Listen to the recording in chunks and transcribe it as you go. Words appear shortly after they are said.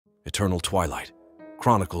Eternal Twilight,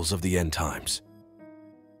 Chronicles of the End Times.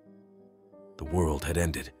 The world had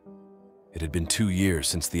ended. It had been 2 years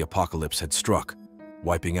since the apocalypse had struck,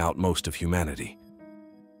 wiping out most of humanity.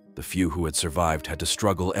 The few who had survived had to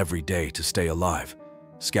struggle every day to stay alive,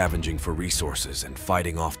 scavenging for resources and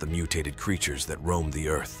fighting off the mutated creatures that roamed the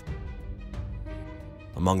earth.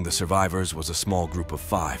 Among the survivors was a small group of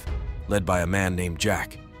 5, led by a man named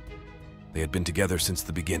Jack. They had been together since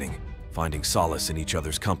the beginning, finding solace in each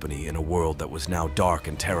other's company in a world that was now dark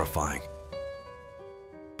and terrifying.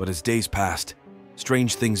 But as days passed,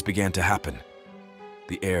 strange things began to happen.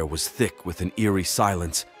 The air was thick with an eerie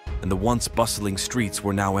silence, and the once bustling streets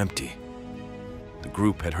were now empty. The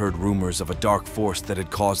group had heard rumors of a dark force that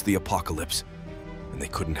had caused the apocalypse, and they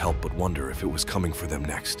couldn't help but wonder if it was coming for them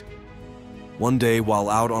next. One day, while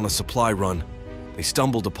out on a supply run, they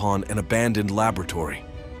stumbled upon an abandoned laboratory.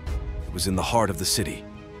 It was in the heart of the city,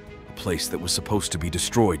 a place that was supposed to be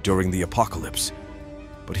destroyed during the apocalypse.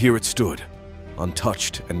 But here it stood,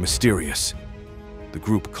 untouched and mysterious. The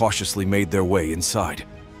group cautiously made their way inside,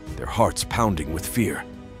 their hearts pounding with fear.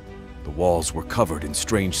 The walls were covered in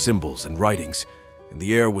strange symbols and writings, and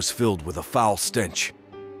the air was filled with a foul stench.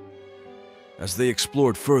 As they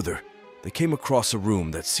explored further, they came across a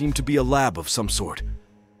room that seemed to be a lab of some sort.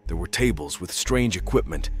 There were tables with strange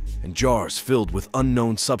equipment and jars filled with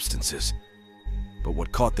unknown substances. But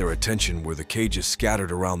what caught their attention were the cages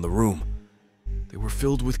scattered around the room. They were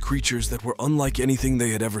filled with creatures that were unlike anything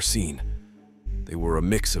they had ever seen. They were a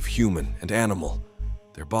mix of human and animal,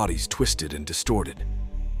 their bodies twisted and distorted.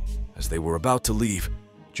 As they were about to leave,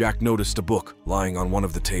 Jack noticed a book lying on one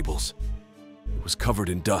of the tables. It was covered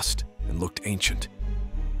in dust and looked ancient.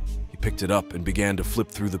 He picked it up and began to flip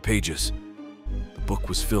through the pages. The book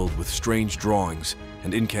was filled with strange drawings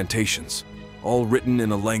and incantations, all written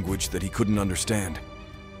in a language that he couldn't understand.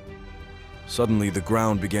 Suddenly, the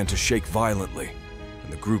ground began to shake violently,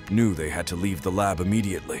 and the group knew they had to leave the lab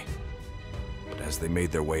immediately. But as they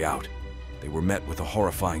made their way out, they were met with a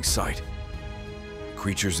horrifying sight. The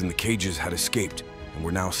creatures in the cages had escaped and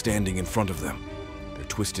were now standing in front of them, their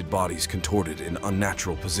twisted bodies contorted in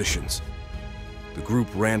unnatural positions. The group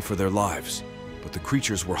ran for their lives, but the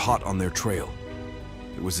creatures were hot on their trail.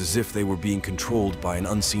 It was as if they were being controlled by an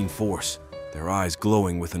unseen force, their eyes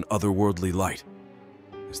glowing with an otherworldly light.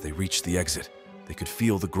 As they reached the exit, they could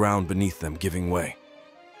feel the ground beneath them giving way.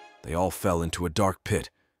 They all fell into a dark pit,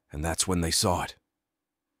 and that's when they saw it.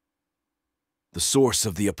 The source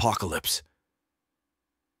of the apocalypse.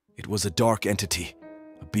 It was a dark entity,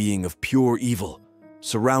 a being of pure evil,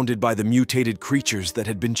 surrounded by the mutated creatures that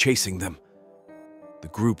had been chasing them. The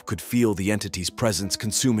group could feel the entity's presence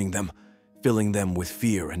consuming them, filling them with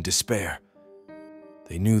fear and despair.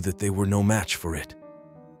 They knew that they were no match for it.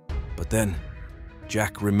 But then,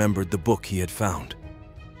 Jack remembered the book he had found.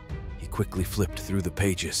 He quickly flipped through the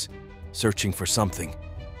pages, searching for something,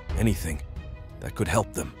 anything, that could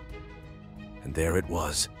help them. And there it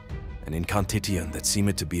was, an incantation that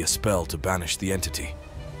seemed to be a spell to banish the entity.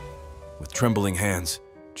 With trembling hands,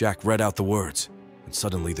 Jack read out the words, and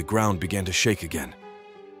suddenly the ground began to shake again.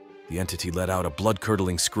 The entity let out a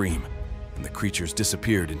blood-curdling scream, and the creatures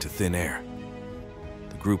disappeared into thin air.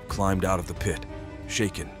 The group climbed out of the pit,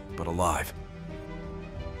 shaken but alive.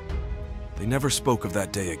 They never spoke of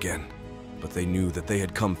that day again, but they knew that they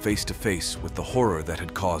had come face to face with the horror that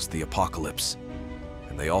had caused the apocalypse.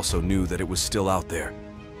 And they also knew that it was still out there,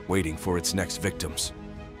 waiting for its next victims.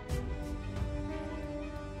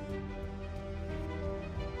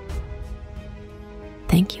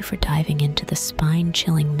 Thank you for diving into the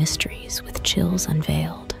spine-chilling mysteries with Chills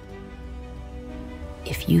Unveiled.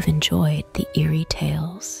 If you've enjoyed the eerie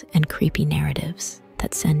tales and creepy narratives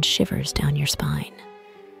that send shivers down your spine,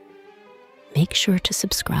 make sure to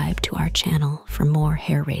subscribe to our channel for more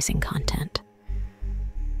hair-raising content.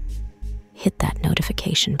 Hit that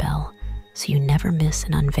notification bell so you never miss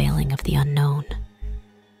an unveiling of the unknown.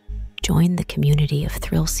 Join the community of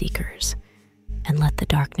thrill seekers and let the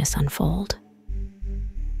darkness unfold.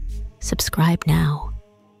 Subscribe now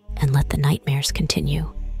and let the nightmares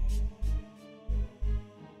continue.